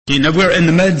Okay, now we're in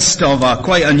the midst of a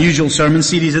quite unusual sermon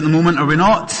series at the moment, are we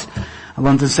not?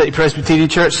 London City Presbyterian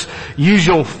Church.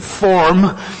 Usual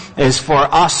form is for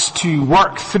us to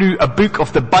work through a book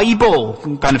of the Bible,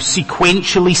 kind of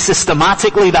sequentially,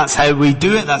 systematically. That's how we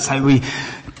do it. That's how we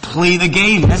play the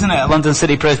game, isn't it? At London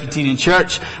City Presbyterian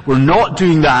Church, we're not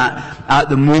doing that at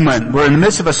the moment. We're in the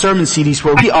midst of a sermon series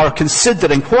where we are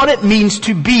considering what it means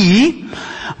to be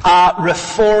a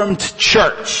Reformed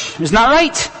church. Isn't that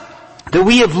right? That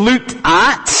we have looked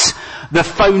at the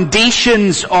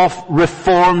foundations of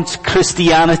Reformed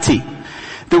Christianity.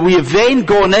 That we have then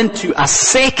gone into a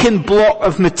second block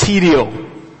of material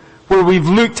where we've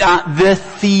looked at the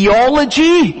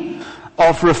theology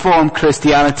of Reformed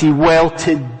Christianity. Well,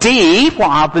 today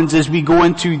what happens is we go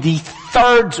into the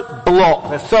third block,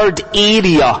 the third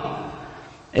area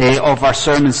of our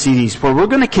sermon series, where we're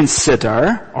going to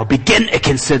consider, or begin to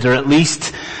consider at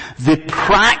least, the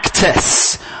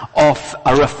practice of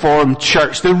a Reformed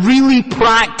church. The really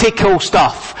practical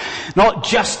stuff. Not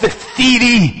just the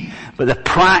theory, but the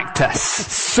practice.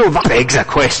 So that begs a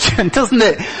question, doesn't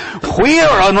it? Where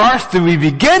on earth do we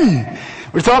begin?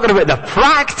 We're talking about the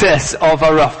practice of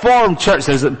a Reformed church.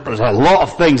 There's a lot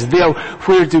of things there.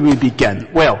 Where do we begin?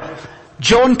 Well,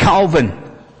 John Calvin,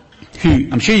 who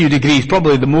I'm sure you'd agree is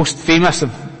probably the most famous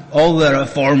of all the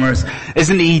reformers,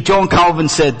 isn't he? John Calvin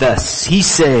said this. He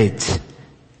said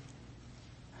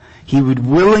he would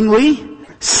willingly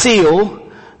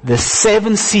sail the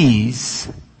 7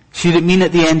 seas should it mean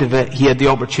at the end of it he had the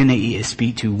opportunity to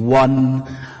speak to one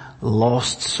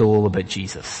lost soul about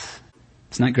Jesus.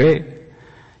 Isn't that great?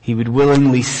 He would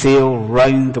willingly sail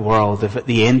round the world if at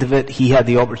the end of it he had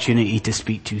the opportunity to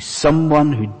speak to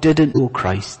someone who didn't know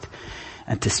Christ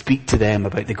and to speak to them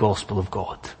about the gospel of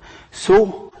God.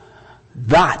 So,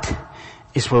 that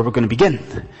is where we're going to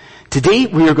begin. Today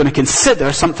we are going to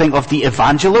consider something of the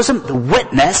evangelism, the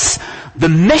witness, the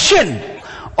mission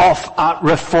of a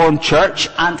Reformed church,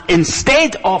 and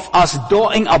instead of us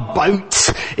dotting about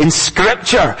in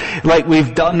Scripture like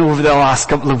we've done over the last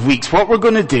couple of weeks, what we're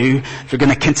going to do is we're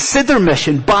going to consider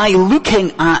mission by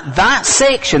looking at that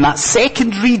section, that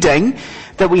second reading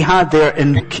that we had there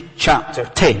in Luke chapter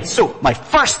 10. So, my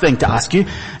first thing to ask you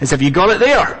is, have you got it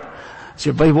there? Is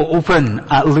your Bible open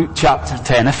at Luke chapter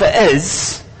 10? If it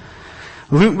is,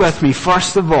 look with me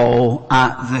first of all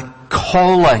at the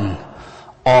calling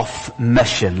of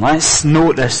mission. Let's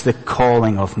notice the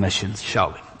calling of missions,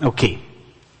 shall we? Okay.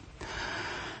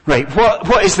 Right,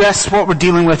 what is this, what we're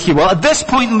dealing with here? Well, at this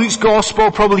point in Luke's Gospel,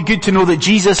 probably good to know that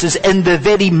Jesus is in the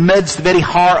very midst, the very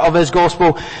heart of his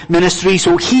Gospel ministry.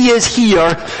 So he is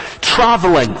here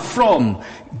traveling from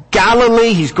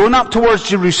Galilee. He's going up towards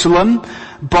Jerusalem.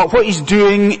 But what he's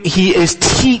doing, he is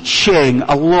teaching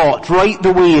a lot right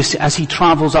the way as he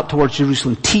travels up towards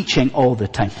Jerusalem, teaching all the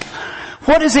time.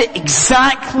 What is it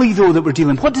exactly though that we're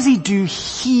dealing with? What does he do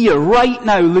here right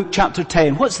now, Luke chapter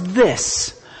 10? What's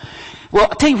this? Well,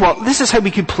 I'll tell you what, this is how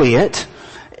we could play it.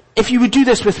 If you would do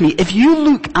this with me, if you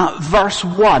look at verse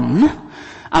 1,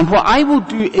 and what I will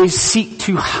do is seek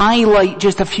to highlight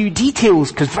just a few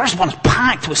details, because verse 1 is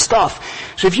packed with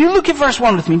stuff. So if you look at verse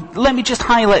 1 with me, let me just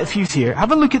highlight a few here.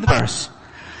 Have a look at the verse.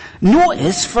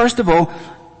 Notice, first of all,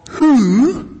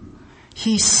 who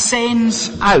he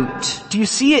sends out. Do you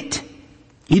see it?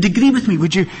 You'd agree with me,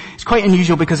 would you? It's quite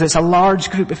unusual because it's a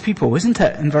large group of people, isn't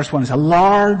it? In verse 1, it's a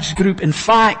large group. In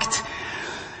fact,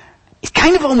 it's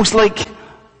kind of almost like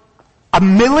a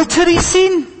military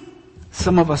scene.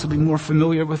 Some of us have been more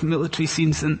familiar with military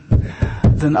scenes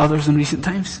than others in recent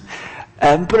times.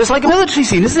 But it's like a military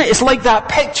scene, isn't it? It's like that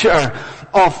picture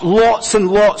of lots and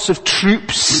lots of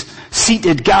troops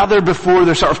seated, gathered before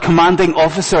their sort of commanding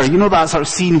officer. You know that sort of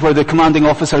scene where the commanding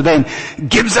officer then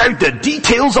gives out the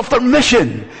details of their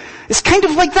mission. It's kind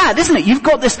of like that, isn't it? You've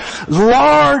got this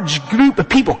large group of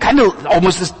people, kind of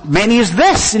almost as many as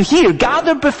this in here,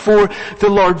 gathered before the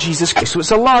Lord Jesus Christ. So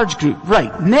it's a large group.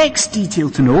 Right. Next detail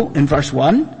to note in verse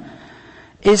 1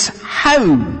 is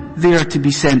how they are to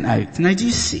be sent out. Now do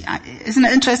you see, isn't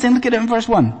it interesting? Look at it in verse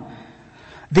 1.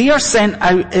 They are sent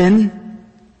out in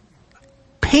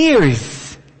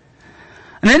pairs.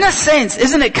 And in a sense,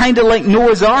 isn't it kind of like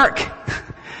Noah's Ark?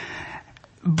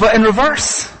 But in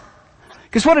reverse.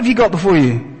 Because what have you got before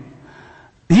you?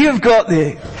 You've got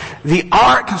the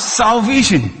Ark of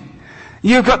Salvation.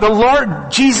 You've got the Lord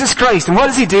Jesus Christ. And what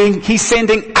is he doing? He's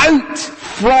sending out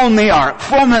from the Ark,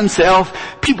 from himself,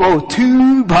 people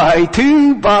 2 by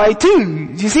 2 by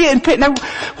 2. Do you see it in Now,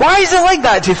 why is it like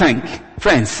that, do you think,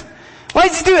 friends? Why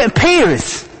does he do it in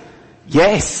pairs?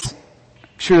 Yes,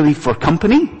 surely for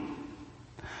company.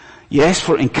 Yes,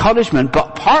 for encouragement.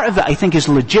 But part of it, I think, is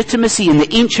legitimacy in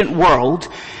the ancient world.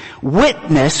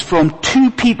 witness from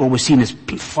two people was seen as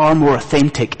being far more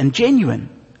authentic and genuine.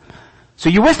 So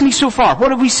you're with me so far?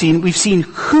 What have we seen? We've seen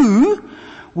who,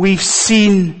 we've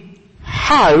seen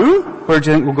how. Where do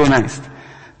you think we'll go next?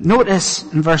 Notice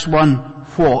in verse 1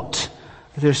 what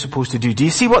they're supposed to do. Do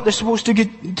you see what they're supposed to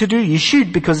do? You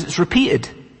should, because it's repeated.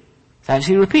 It's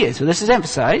actually repeated, so this is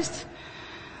emphasized.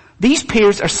 These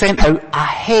pairs are sent out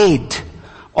ahead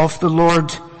of the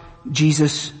Lord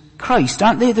Jesus Christ,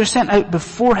 aren't they? They're sent out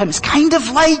before him. It's kind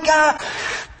of like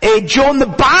a John the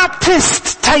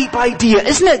Baptist type idea,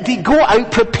 isn't it? They go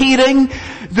out preparing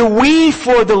the way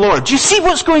for the Lord. Do you see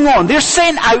what's going on? They're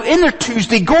sent out in their twos.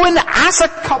 They go in as a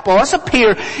couple, as a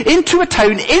pair, into a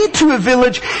town, into a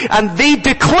village, and they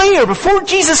declare, before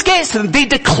Jesus gets to them, they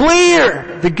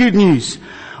declare the good news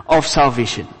of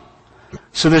salvation.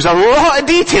 So there's a lot of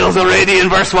details already in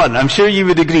verse 1. I'm sure you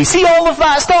would agree. See all of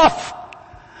that stuff?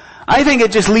 I think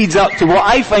it just leads up to what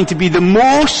I find to be the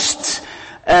most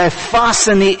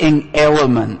fascinating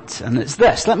element. And it's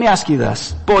this. Let me ask you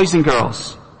this. Boys and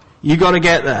girls, you gotta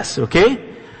get this,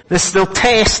 okay? This will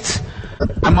test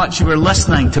how much you were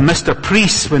listening to Mr.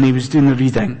 Priest when he was doing the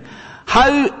reading.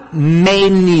 How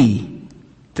many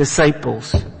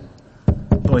disciples,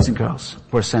 boys and girls,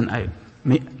 were sent out?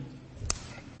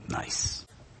 Nice.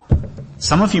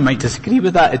 Some of you might disagree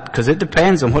with that because it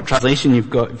depends on what translation you've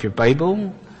got of your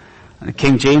Bible. And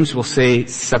King James will say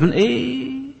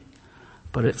 70,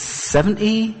 but it's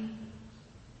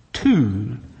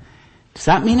 72. Does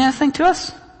that mean anything to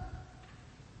us?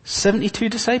 72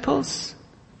 disciples?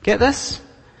 Get this?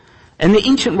 In the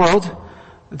ancient world,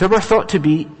 there were thought to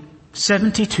be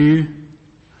 72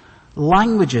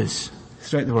 languages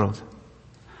throughout the world.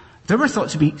 There were thought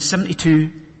to be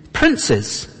 72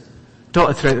 princes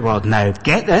dotted throughout the world. Now,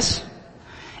 get this.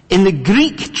 In the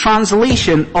Greek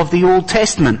translation of the Old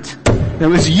Testament that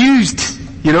was used,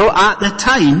 at the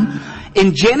time,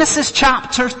 in Genesis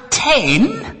chapter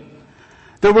 10,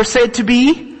 there were said to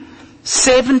be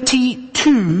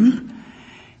 72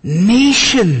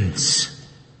 nations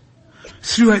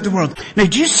throughout the world. Now,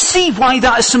 do you see why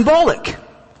that is symbolic?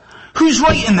 Who's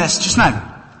writing this just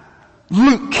now?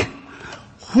 Luke.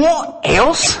 What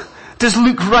else does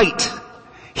Luke write?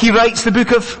 He writes the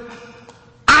book of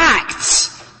Acts.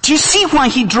 Do you see why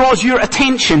he draws your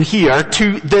attention here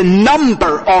to the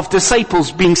number of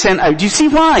disciples being sent out? Do you see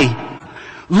why?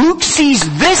 Luke sees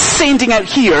this sending out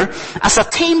here as a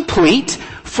template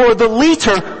for the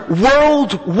later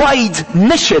worldwide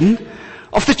mission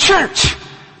of the church.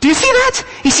 Do you see that?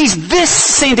 He sees this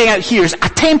sending out here as a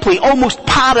template, almost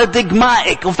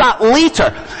paradigmatic of that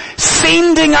later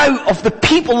sending out of the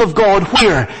people of God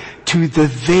where? To the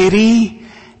very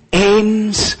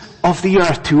ends of the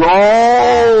earth, to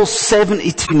all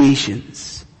 72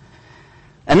 nations.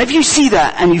 And if you see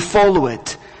that and you follow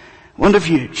it, wonder if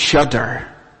you shudder,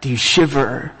 do you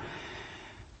shiver?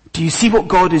 Do you see what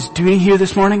God is doing here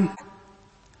this morning?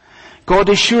 God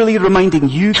is surely reminding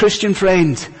you, Christian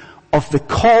friend, of the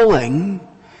calling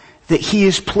that he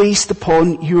has placed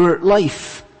upon your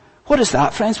life. What is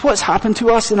that, friends? What's happened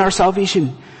to us in our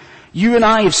salvation? You and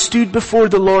I have stood before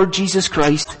the Lord Jesus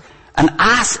Christ, and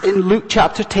as in Luke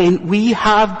chapter 10, we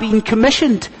have been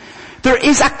commissioned. There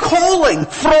is a calling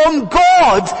from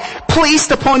God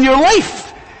placed upon your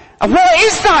life. And what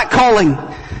is that calling?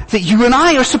 That you and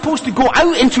I are supposed to go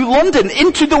out into London,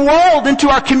 into the world, into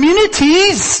our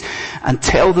communities, and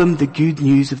tell them the good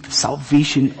news of the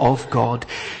salvation of God.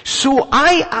 So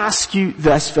I ask you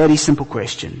this very simple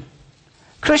question.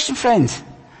 Christian friends,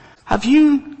 have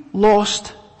you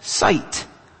lost sight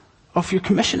of your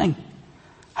commissioning?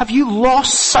 Have you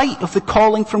lost sight of the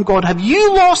calling from God? Have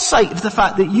you lost sight of the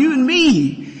fact that you and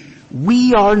me,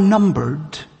 we are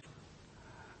numbered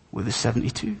with the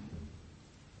 72?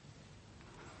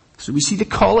 So we see the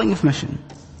calling of mission.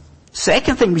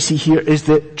 Second thing we see here is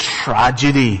the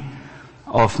tragedy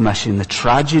of mission. The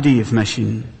tragedy of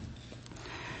mission.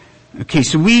 Okay,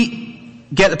 so we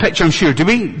get the picture, I'm sure, do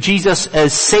we? Jesus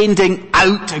is sending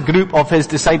out a group of his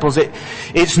disciples.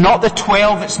 It's not the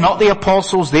 12, it's not the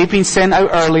apostles, they've been sent out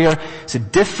earlier. It's a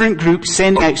different group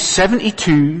sending out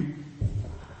 72.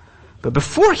 But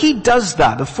before he does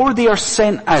that, before they are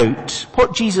sent out,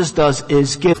 what Jesus does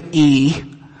is give a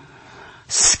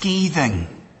scathing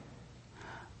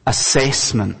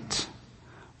assessment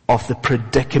of the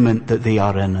predicament that they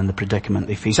are in and the predicament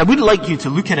they face. I would like you to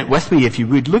look at it with me if you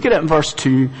would. Look at it in verse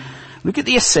 2. Look at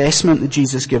the assessment that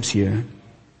Jesus gives here.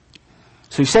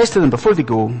 So he says to them before they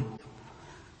go,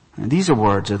 and these are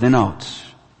words, are they not?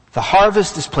 The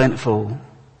harvest is plentiful,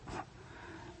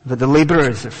 but the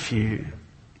laborers are few.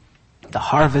 The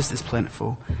harvest is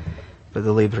plentiful, but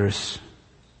the laborers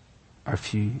are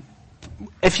few.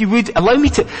 if you would allow me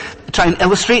to try and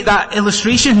illustrate that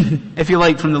illustration, if you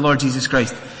like, from the Lord Jesus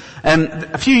Christ.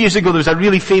 A few years ago there was a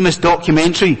really famous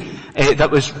documentary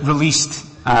that was released,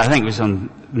 I think it was on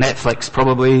Netflix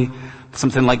probably,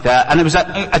 something like that, and it was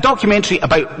a documentary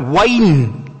about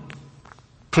wine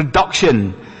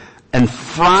production in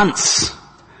France.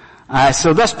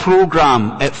 So this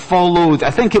program, it followed,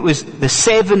 I think it was the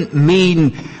 7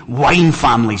 main wine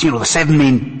families, the 7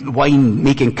 main wine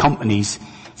making companies,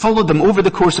 followed them over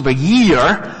the course of a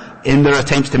year in their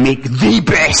attempts to make the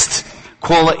best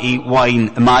quality wine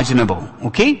imaginable.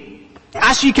 Okay?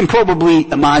 As you can probably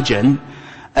imagine,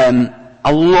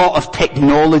 a lot of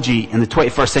technology in the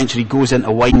 21st century goes into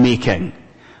winemaking.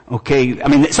 Okay, I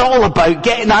mean, it's all about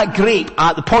getting that grape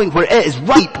at the point where it is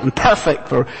ripe and perfect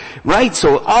right?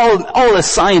 So all the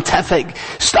scientific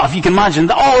stuff, you can imagine,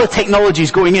 all the technology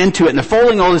is going into it, and they're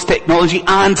following all this technology,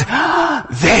 and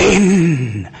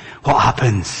then, what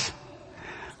happens?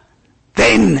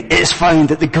 Then it is found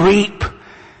that the grape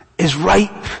is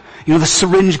ripe. The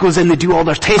syringe goes in, they do all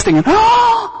their testing, and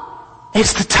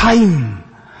it's the time.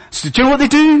 So do you know what they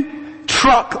do?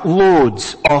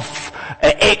 Truckloads of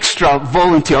extra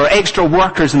volunteer or extra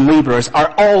workers and labourers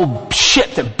are all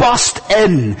shipped, bust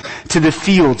in to the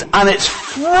field, and it's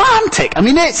frantic. I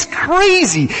mean, it's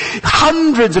crazy.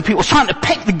 Hundreds of people trying to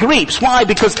pick the grapes. Why?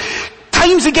 Because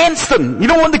time's against them. You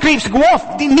don't want the grapes to go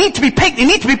off. They need to be picked. They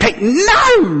need to be picked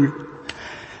now.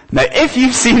 Now, if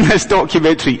you've seen this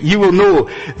documentary, you will know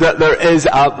that there is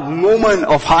a moment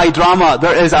of high drama.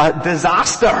 There is a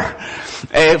disaster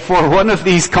for one of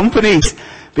these companies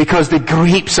because the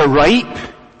grapes are ripe.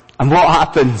 And what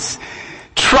happens?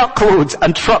 Truckloads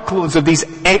and truckloads of these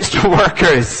extra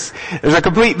workers. There's a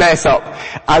complete mess up.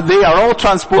 And they are all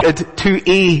transported to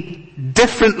a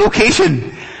different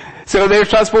location. So they're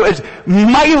transported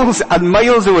miles and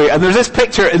miles away. And there's this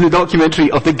picture in the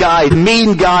documentary of the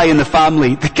main guy in the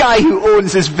family, the guy who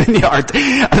owns his vineyard.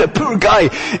 And the poor guy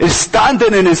is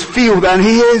standing in his field and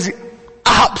he is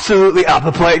absolutely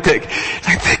apoplectic.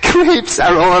 Like, the grapes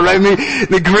are all around me.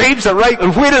 The grapes are ripe.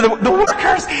 And where are the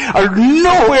workers are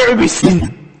nowhere to be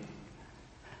seen.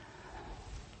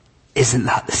 Isn't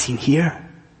that the scene here?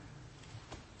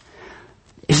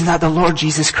 Isn't that the Lord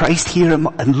Jesus Christ here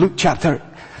in Luke chapter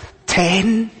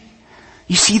 10?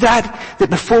 You see that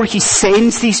before he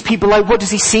sends these people out, what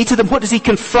does he say to them? What does he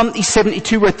confront these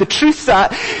 72 with? The truth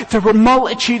that there were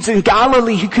multitudes in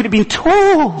Galilee who could have been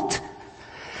told.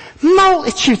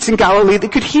 Multitudes in Galilee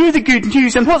that could hear the good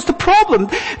news. And what's the problem?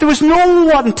 There was no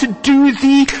one to do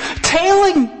the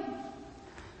telling.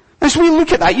 As we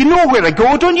look at that, you know where I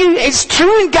go, don't you? It's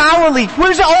true in Galilee.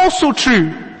 Where is it also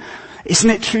true? Isn't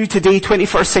it true today,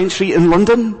 21st century in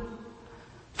London?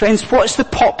 Friends, what's the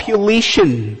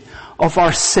population of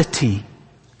our city?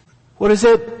 What is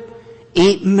it?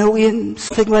 8 million?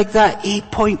 Something like that?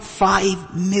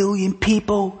 8.5 million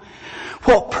people.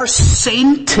 What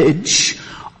percentage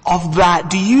of that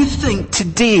do you think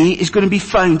today is going to be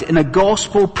found in a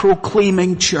gospel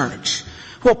proclaiming church?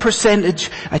 What percentage?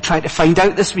 I tried to find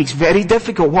out this week. It's very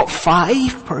difficult. What,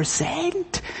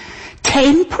 5%?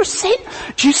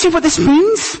 10%? Do you see what this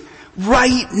means?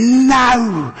 Right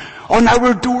now, on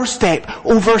our doorstep,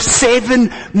 over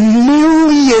 7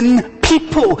 million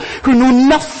people who know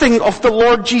nothing of the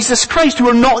Lord Jesus Christ, who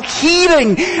are not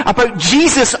hearing about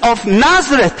Jesus of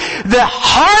Nazareth. The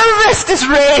harvest is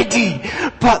ready,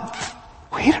 but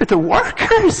where are the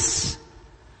workers?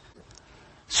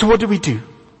 So what do we do?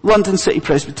 London City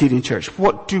Presbyterian Church,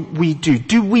 what do we do?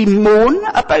 Do we moan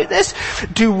about this?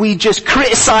 Do we just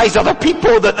criticize other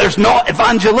people that there's not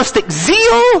evangelistic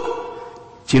zeal?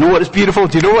 Do you know what is beautiful?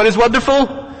 Do you know what is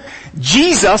wonderful?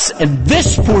 Jesus, in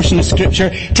this portion of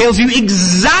scripture, tells you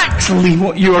exactly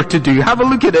what you are to do. Have a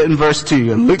look at it in verse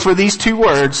 2 and look for these 2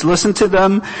 words. Listen to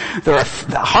them. The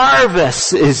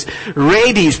harvest is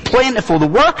ready, is plentiful, the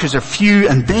workers are few,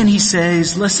 and then he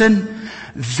says, listen,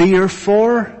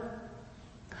 therefore,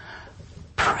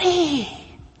 pray.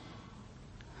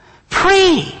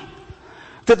 Pray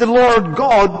that the Lord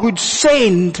God would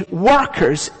send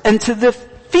workers into the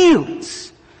fields.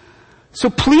 So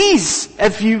please,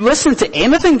 if you listen to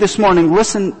anything this morning,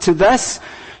 listen to this.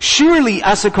 Surely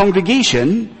as a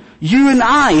congregation, you and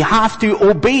I have to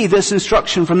obey this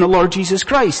instruction from the Lord Jesus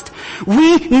Christ.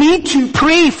 We need to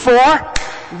pray for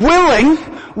willing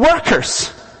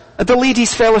workers at the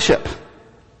Ladies' Fellowship,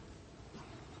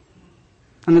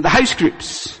 and at the house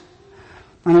groups,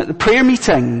 and at the prayer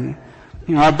meeting,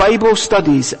 our Bible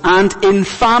studies, and in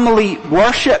family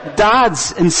worship.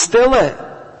 Dads, instill it.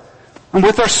 and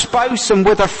with our spouse and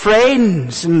with our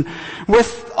friends and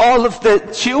with all of the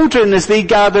children as they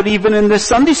gather even in the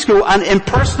Sunday school and in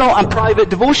personal and private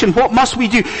devotion. What must we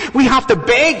do? We have to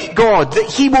beg God that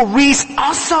He will raise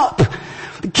us up.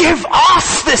 Give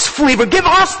us this flavor. Give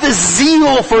us this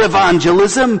zeal for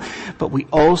evangelism. But we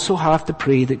also have to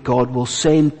pray that God will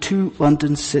send to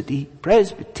London City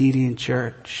Presbyterian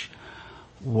Church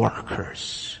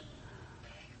workers.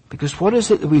 Because what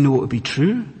is it that we know to be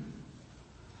true?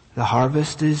 The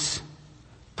harvest is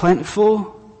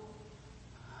plentiful.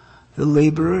 The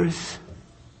laborers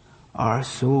are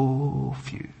so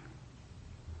few.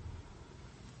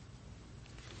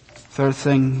 Third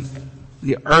thing,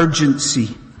 the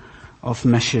urgency of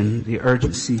mission. The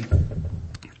urgency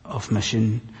of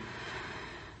mission.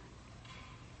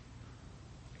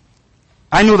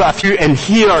 I know that a few in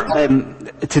here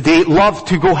today love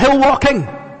to go hill walking.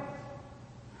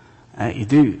 You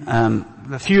do.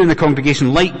 A few in the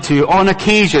congregation like to, on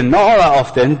occasion, not all that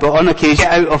often, but on occasion,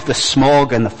 get out of the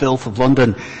smog and the filth of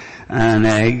London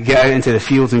and get out into the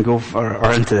fields and go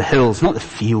or into the hills. Not the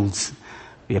fields.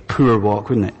 It'd be a poor walk,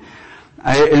 wouldn't it?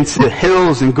 Out into the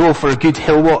hills and go for a good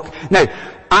hill walk. Now,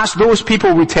 as those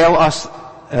people would tell us,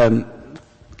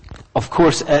 of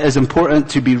course, it is important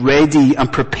to be ready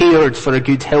and prepared for a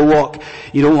good hill walk.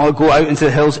 You don't want to go out into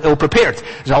the hills ill-prepared.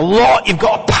 There's a lot you've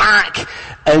got to pack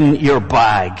in your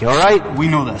bag, alright? We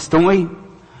know this, don't we?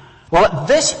 Well, at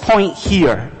this point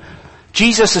here,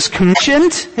 Jesus has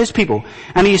commissioned His people,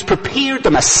 and He has prepared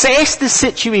them, assessed the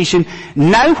situation.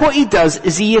 Now what He does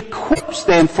is He equips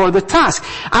them for the task.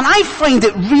 And I find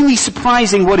it really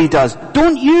surprising what He does.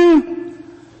 Don't you?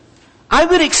 I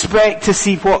would expect to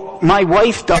see what my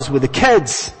wife does with the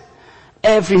kids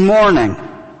every morning.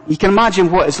 You can imagine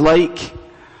what it's like.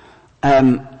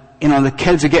 The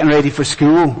kids are getting ready for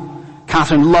school.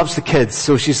 Catherine loves the kids,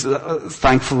 so she's,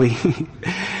 thankfully.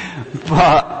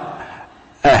 But,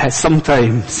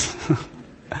 sometimes.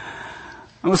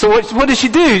 So what does she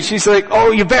do? She's like,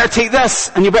 oh, you better take this,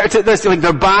 and you better take this. Like,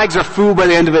 their bags are full by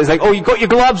the end of it. It's like, oh, you got your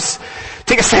gloves?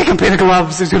 Take a second pair of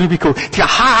gloves, it's going to be cool. Take a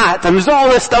hat, and there's all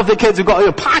this stuff the kids have got.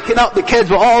 You're packing up the kids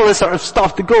with all this sort of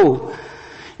stuff to go.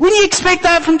 Wouldn't you expect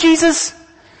that from Jesus?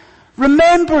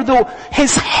 Remember though,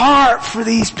 His heart for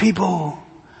these people.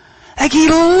 Like, He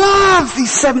loves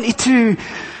these 72.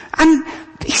 And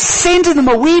He's sending them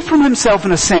away from Himself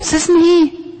in a sense, isn't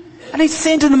He? And He's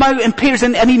sending them out in pairs,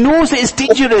 and He knows that it's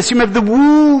dangerous. You remember, the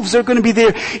wolves are going to be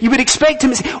there. You would expect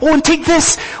Him to say, oh, and take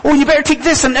this. Oh, and you better take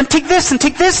this, and take this, and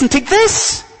take this, and take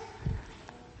this.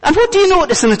 And what do you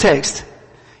notice in the text?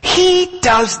 He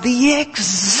does the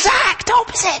exact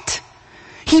opposite.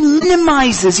 He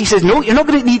minimizes. He says, no, you're not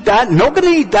going to need that, not going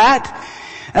to need that.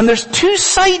 And there's two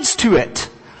sides to it.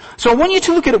 So I want you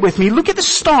to look at it with me. Look at the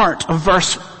start of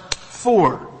verse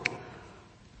 4.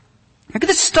 Look at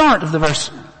the start of the verse.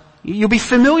 You'll be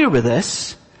familiar with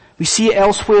this. We see it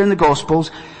elsewhere in the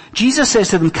Gospels. Jesus says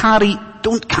to them,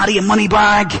 don't carry a money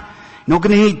bag. You're not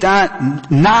going to need that.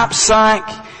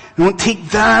 Knapsack. Don't take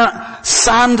that.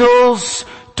 Sandals.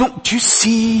 Do you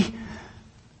see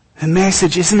the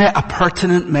message? Isn't it a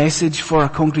pertinent message for a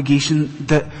congregation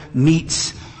that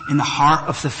meets in the heart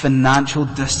of the financial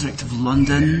district of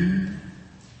London?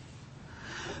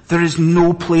 There is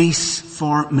no place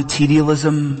for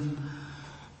materialism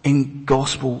in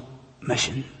gospel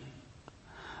mission.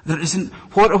 There isn't.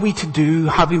 What are we to do,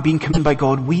 having been commissioned by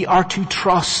God? We are to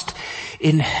trust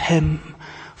in Him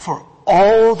for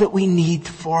all that we need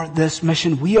for this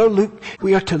mission. We are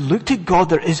to look to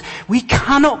God. We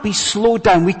cannot be slowed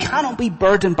down. We cannot be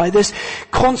burdened by this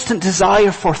constant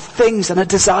desire for things and a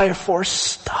desire for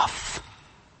stuff.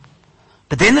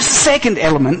 But then there's the second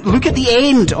element. Look at the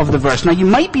end of the verse. Now you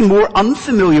might be more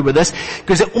unfamiliar with this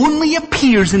because it only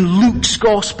appears in Luke's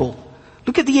Gospel.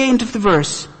 Look at the end of the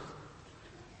verse.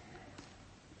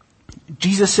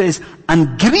 Jesus says,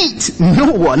 and greet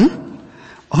no one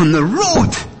on the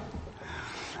road.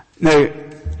 Now,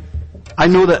 I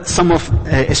know that some of,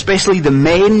 especially the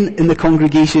men in the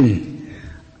congregation,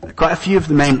 quite a few of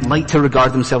the men like to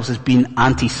regard themselves as being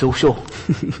antisocial.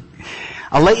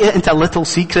 I'll let you into a little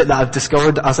secret that I've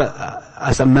discovered as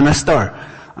a minister.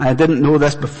 I didn't know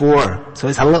this before. So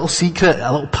it's a little secret,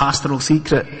 a little pastoral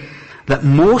secret, that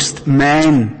most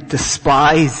men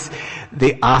despise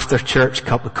the after church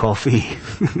cup of coffee.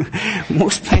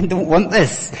 Most men don't want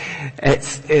this.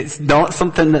 It's not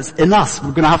something that's in us.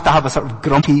 We're going to have a sort of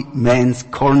grumpy men's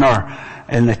corner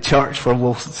in the church where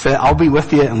we'll sit, I'll be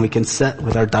with you, and we can sit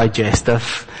with our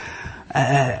digestive.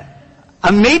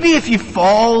 And maybe if you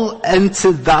fall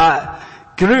into that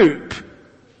group,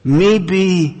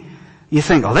 maybe you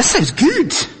think, oh, this sounds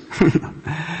good.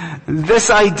 This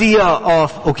idea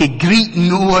of, okay, greet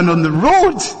no one on the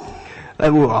road.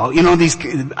 Well, you know, these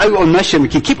out on mission, we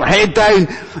can keep our head down,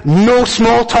 no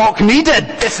small talk needed.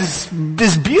 This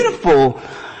is beautiful.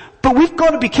 But we've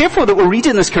got to be careful that we're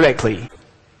reading this correctly.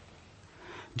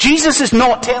 Jesus is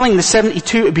not telling the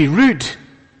 72 to be rude.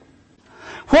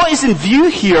 What is in view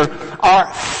here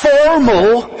are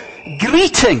formal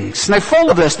greetings. Now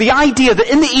follow this. The idea that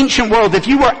in the ancient world, if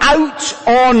you were out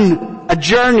on a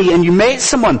journey and you met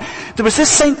someone, there was this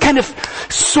same kind of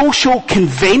social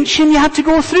convention you had to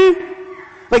go through.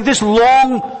 Like this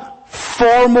long,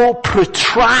 formal,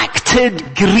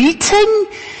 protracted greeting.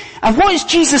 And what is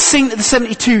Jesus saying to the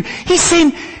 72? He's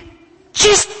saying,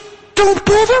 just don't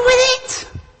bother with it.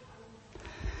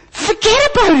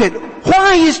 Forget about it.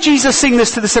 Why is Jesus saying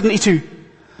this to the 72?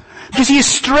 Because he is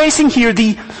stressing here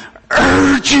the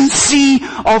urgency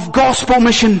of gospel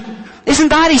mission. Isn't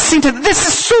that? He's saying to them, this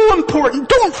is so important.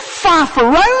 Don't faff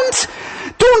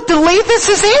around. Don't delay. This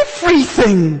is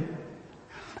everything.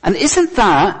 And isn't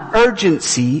that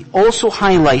urgency also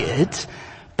highlighted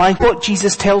by what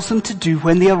Jesus tells them to do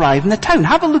when they arrive in the town?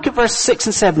 Have a look at verse 6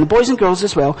 and 7. The boys and girls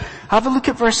as well. Have a look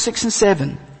at verse 6 and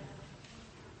 7.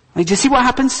 Like, do you see what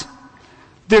happens?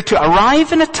 They're to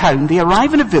arrive in a town, they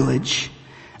arrive in a village,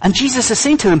 and Jesus is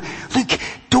saying to them, look,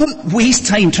 don't waste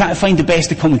time trying to find the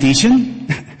best accommodation.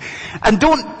 And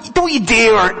don't you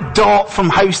dare dot from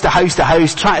house to house to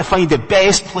house trying to find the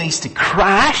best place to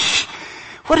crash.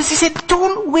 What does he say?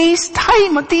 Don't waste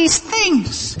time on these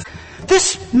things.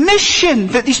 This mission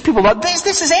that these people are,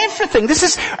 this is everything. This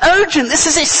is urgent. This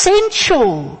is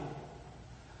essential.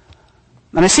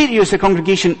 And I say to you as a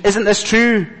congregation, isn't this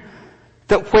true?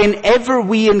 That whenever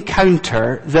we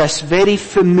encounter this very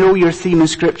familiar theme in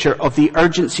Scripture of the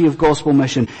urgency of gospel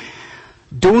mission,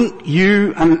 don't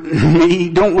you and me,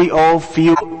 don't we all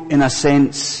feel, in a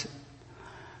sense,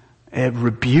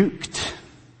 rebuked?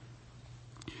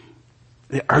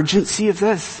 The urgency of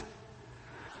this.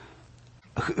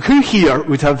 Who here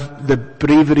would have the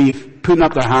bravery of putting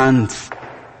up their hands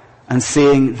and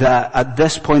saying that at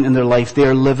this point in their life they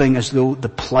are living as though the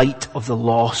plight of the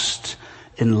lost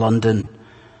in London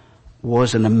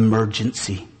was an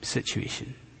emergency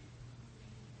situation?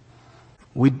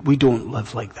 We don't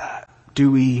live like that,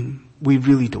 do we? We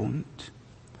really don't.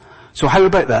 So how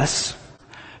about this?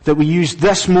 That we use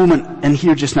this moment in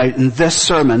here just now, in this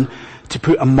sermon, to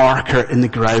put a marker in the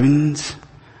ground.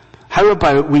 How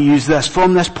about we use this,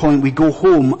 from this point we go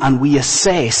home and we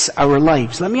assess our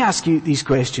lives. Let me ask you these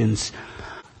questions.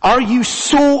 Are you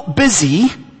so busy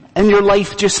in your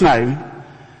life just now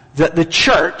that the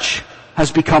church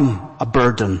has become a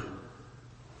burden?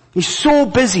 You're so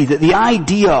busy that the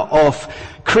idea of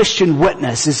Christian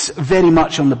witness is very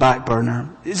much on the back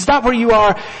burner. Is that where you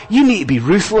are? You need to be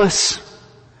ruthless.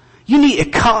 You need to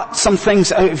cut some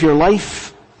things out of your life.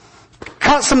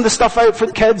 Cut some of the stuff out for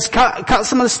the kids. Cut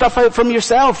some of the stuff out from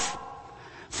yourself.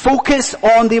 Focus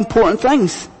on the important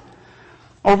things.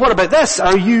 Or what about this?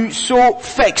 Are you so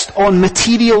fixed on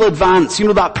material advance, you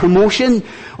know, that promotion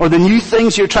or the new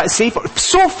things you're trying to save for?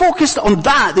 So focused on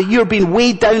that you're being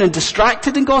weighed down and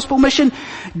distracted in gospel mission?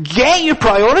 Get your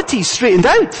priorities straightened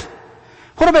out.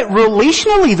 What about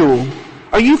relationally though?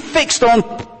 Are you fixed on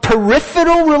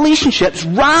peripheral relationships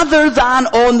rather than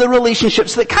on the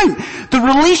relationships that count? The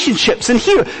relationships in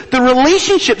here. The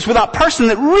relationships with that person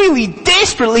that really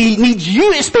desperately needs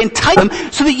you to spend time with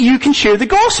them so that you can share the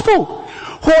gospel.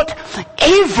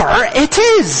 Whatever it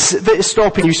is that is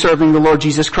stopping you serving the Lord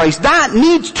Jesus Christ, that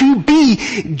needs to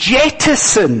be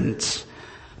jettisoned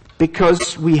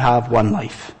because we have one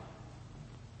life.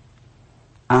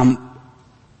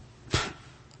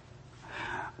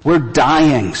 We're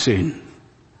dying soon.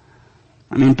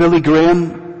 I mean, Billy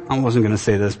Graham, I wasn't going to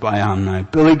say this, but I am now.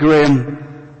 Billy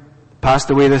Graham passed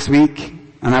away this week,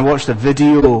 and I watched a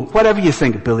video. Whatever you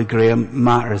think of Billy Graham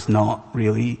matters not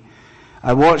really.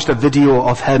 I watched a video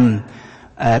of him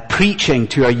preaching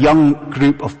to a young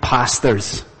group of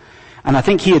pastors. And I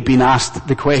think he had been asked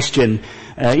the question,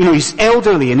 he's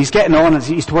elderly and he's getting on,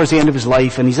 he's towards the end of his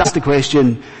life, and he's asked the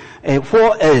question,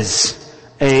 what is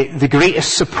the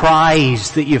greatest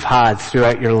surprise that you've had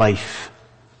throughout your life?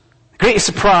 The greatest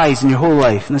surprise in your whole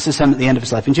life. And this is him at the end of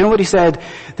his life. And do you know what he said?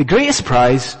 The greatest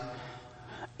surprise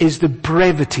is the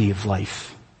brevity of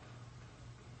life.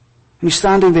 And he's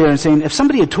standing there and saying, if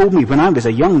somebody had told me when I was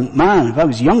a young man, if I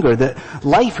was younger, that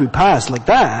life would pass like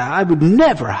that, I would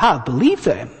never have believed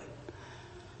them.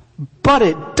 But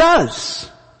it does.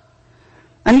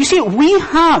 And you see, we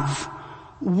have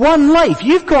one life.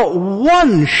 You've got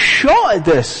one shot at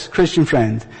this, Christian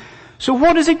friend. So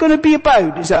what is it going to be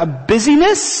about? Is it a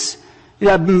busyness? Is it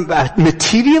a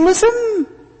materialism?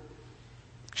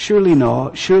 Surely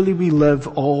not. Surely we live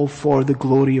all for the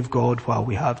glory of God while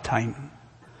we have time.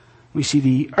 We see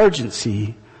the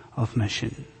urgency of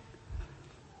mission.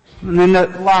 And then the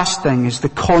last thing is the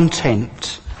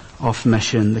content of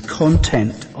mission. The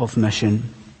content of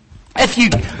mission. If you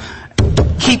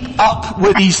keep up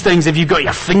with these things, if you've got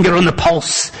your finger on the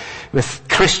pulse with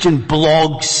Christian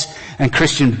blogs and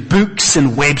Christian books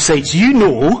and websites, you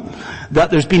know that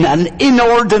there's been an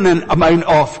inordinate amount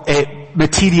of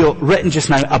material written just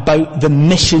now about the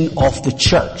mission of the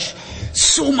church.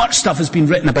 So much stuff has been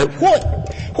written about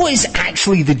what is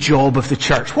actually the job of the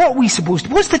church? What are we supposed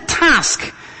to, what's the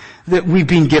task that we've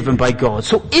been given by God?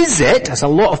 So is it, as a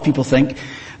lot of people think,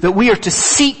 that we are to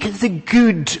seek the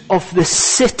good of the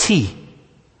city?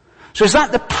 So is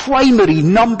that the primary,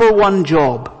 number one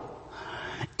job?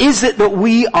 Is it that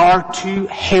we are to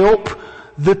help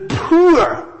the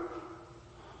poor?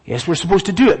 Yes, we're supposed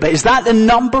to do it, but is that the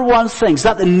number one thing? Is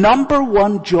that the number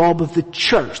one job of the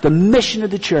church, the mission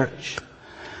of the church?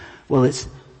 Well, it's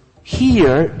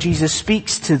here Jesus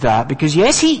speaks to that because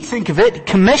yes, think of it,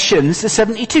 commissions the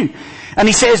 72. And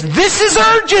he says, this is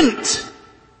urgent!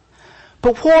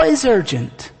 But what is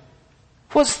urgent?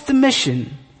 What's the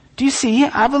mission? Do you see?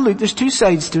 Have a look. There's two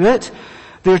sides to it.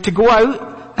 They're to go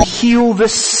out and heal the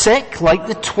sick, like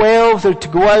the 12. They're to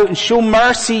go out and show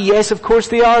mercy. Yes, of course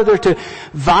they are. They're to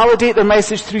validate their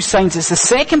message through signs. It's the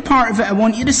second part of it I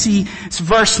want you to see. It's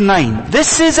verse 9.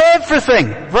 This is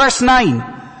everything. Verse 9.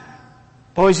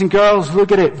 Boys and girls,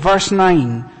 look at it. Verse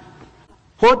 9.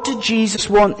 What did Jesus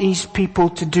want these people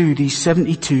to do, these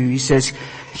 72? He says,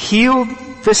 heal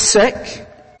the sick.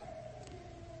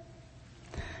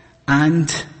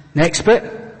 And, next bit,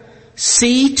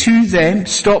 say to them,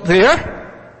 stop there.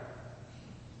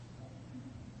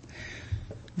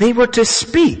 They were to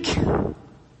speak. I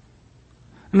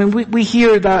mean, we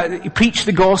hear that you preach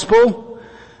the gospel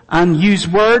and use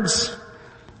words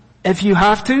if you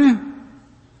have to.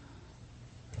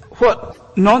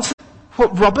 What nonsense,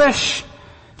 what rubbish.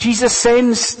 Jesus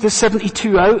sends the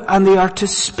 72 out and they are to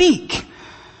speak.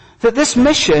 That this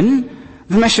mission,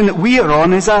 the mission that we are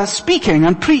on, is a speaking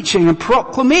and preaching and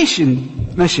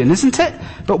proclamation mission, isn't it?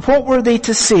 But what were they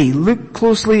to say? Look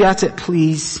closely at it,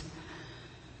 please.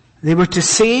 They were to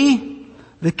say,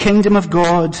 the kingdom of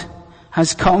God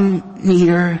has come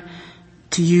near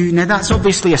to you. Now that's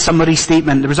obviously a summary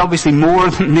statement. There was obviously more.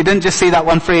 They didn't just say that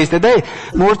one phrase, did they?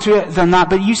 More to it than that.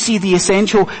 But you see the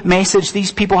essential message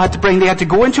these people had to bring. They had to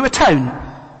go into a town.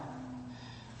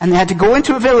 And they had to go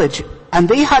into a village. And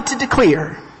they had to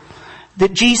declare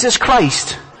that Jesus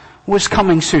Christ was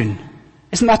coming soon.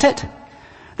 Isn't that it?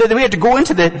 That they had to go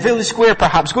into the village square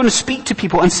perhaps, go and speak to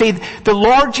people and say, the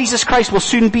Lord Jesus Christ will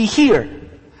soon be here.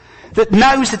 That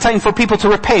now is the time for people to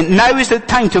repent. Now is the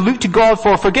time to look to God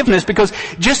for forgiveness, because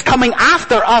just coming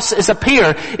after us as a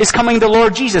pair is coming the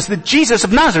Lord Jesus. The Jesus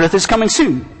of Nazareth is coming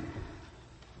soon.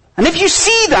 And if you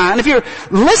see that, and if you're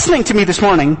listening to me this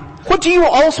morning, what do you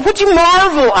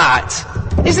marvel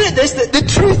at? Isn't it this, the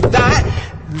truth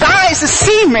that is the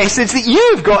same message that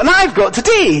you've got and I've got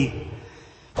today?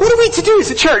 What are we to do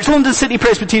as a church, London City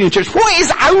Presbyterian Church? What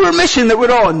is our mission that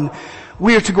we're on?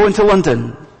 We are to go into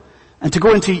London and to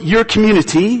go into your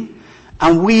community,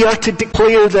 and we are to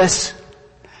declare this,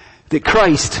 that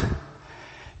Christ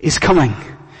is coming,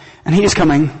 and He is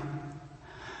coming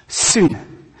soon.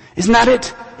 Isn't that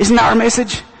it? Isn't that our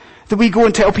message? That we go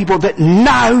and tell people that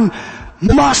now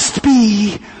must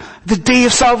be the day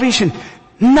of salvation.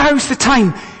 Now's the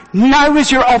time. Now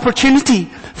is your opportunity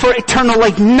for eternal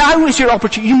life. Now is your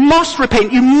opportunity. You must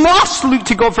repent. You must look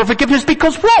to God for forgiveness,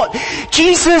 because what?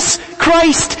 Jesus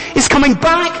Christ is coming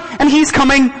back, and He's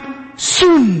coming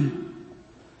soon.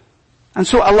 And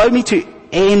so allow me to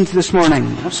end this morning.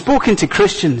 I've spoken to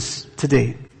Christians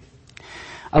today.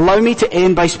 Allow me to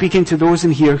end by speaking to those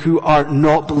in here who are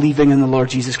not believing in the Lord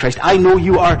Jesus Christ. I know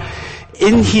you are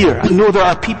in here. I know there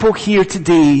are people here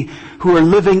today who are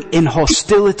living in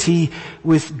hostility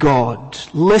with God.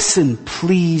 Listen,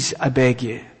 please, I beg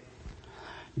you.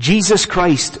 Jesus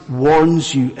Christ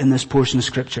warns you in this portion of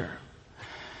Scripture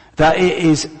that it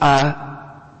is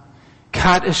a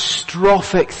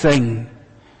catastrophic thing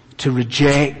to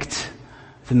reject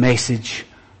the message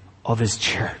of His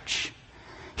church.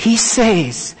 He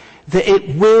says that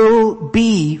it will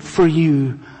be for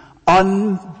you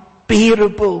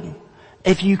unbearable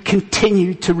if you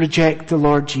continue to reject the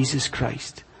Lord Jesus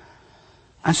Christ.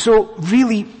 And so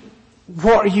really,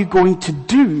 what are you going to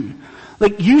do?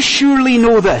 Like, you surely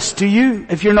know this, do you?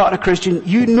 If you're not a Christian,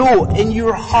 you know in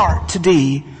your heart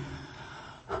today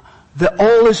that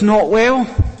all is not well.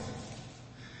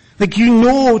 Like, you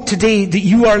know today that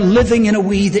you are living in a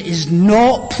way that is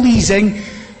not pleasing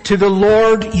to the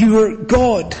Lord your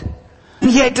God.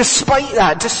 And yet despite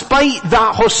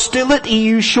that hostility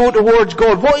you show towards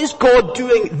God, what is God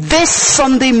doing this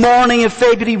Sunday morning of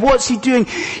February? What's He doing?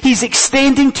 He's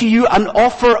extending to you an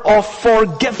offer of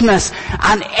forgiveness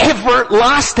and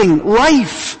everlasting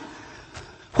life.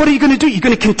 What are you going to do? You're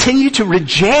going to continue to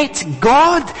reject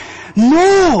God?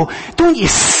 No! Don't you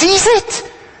seize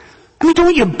it? I mean,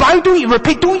 don't you bow, don't you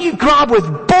repent, don't you grab with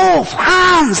both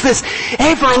hands this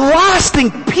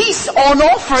everlasting peace on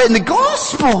offer in the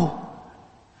gospel?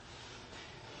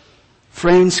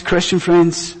 Friends, Christian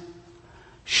friends,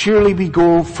 surely we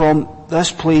go from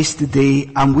this place today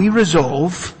and we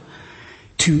resolve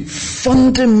to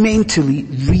fundamentally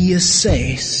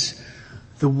reassess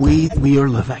the way that we are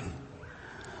living.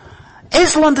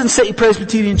 Is London City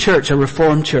Presbyterian Church a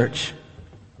Reformed church?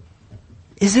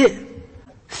 Is it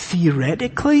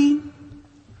theoretically?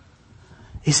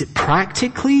 Is it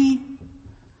practically?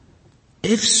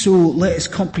 If so, let us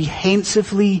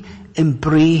comprehensively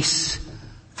embrace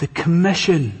the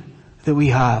commission that we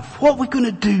have. What are we going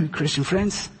to do, Christian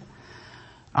friends?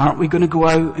 Aren't we going to go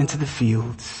out into the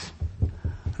fields?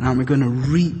 And aren't we going to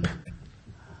reap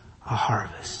a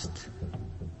harvest?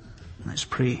 Let's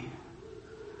pray.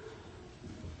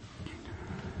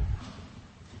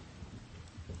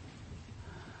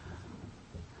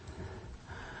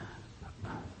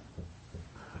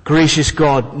 Gracious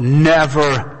God,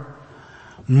 never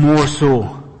more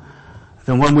so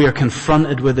than when we are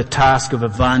confronted with the task of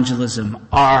evangelism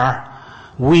are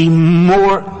we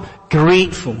more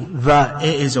grateful that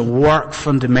it is a work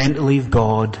fundamentally of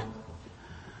God.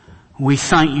 We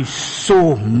thank you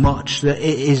so much that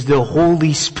it is the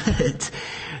Holy Spirit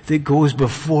that goes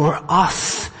before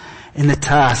us in the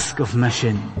task of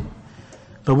mission.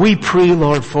 But we pray,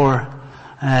 Lord, for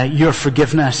your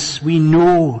forgiveness. We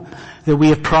know that we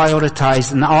have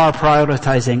prioritized and are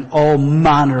prioritizing all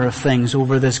manner of things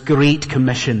over this great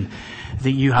commission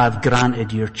that you have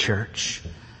granted your church.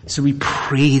 So we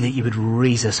pray that you would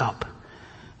raise us up.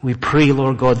 We pray,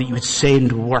 Lord God, that you would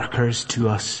send workers to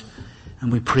us.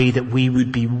 And we pray that we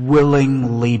would be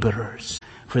willing laborers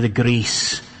for the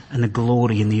grace and the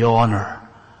glory and the honor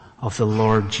of the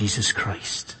Lord Jesus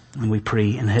Christ. And we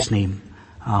pray in His name.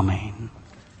 Amen.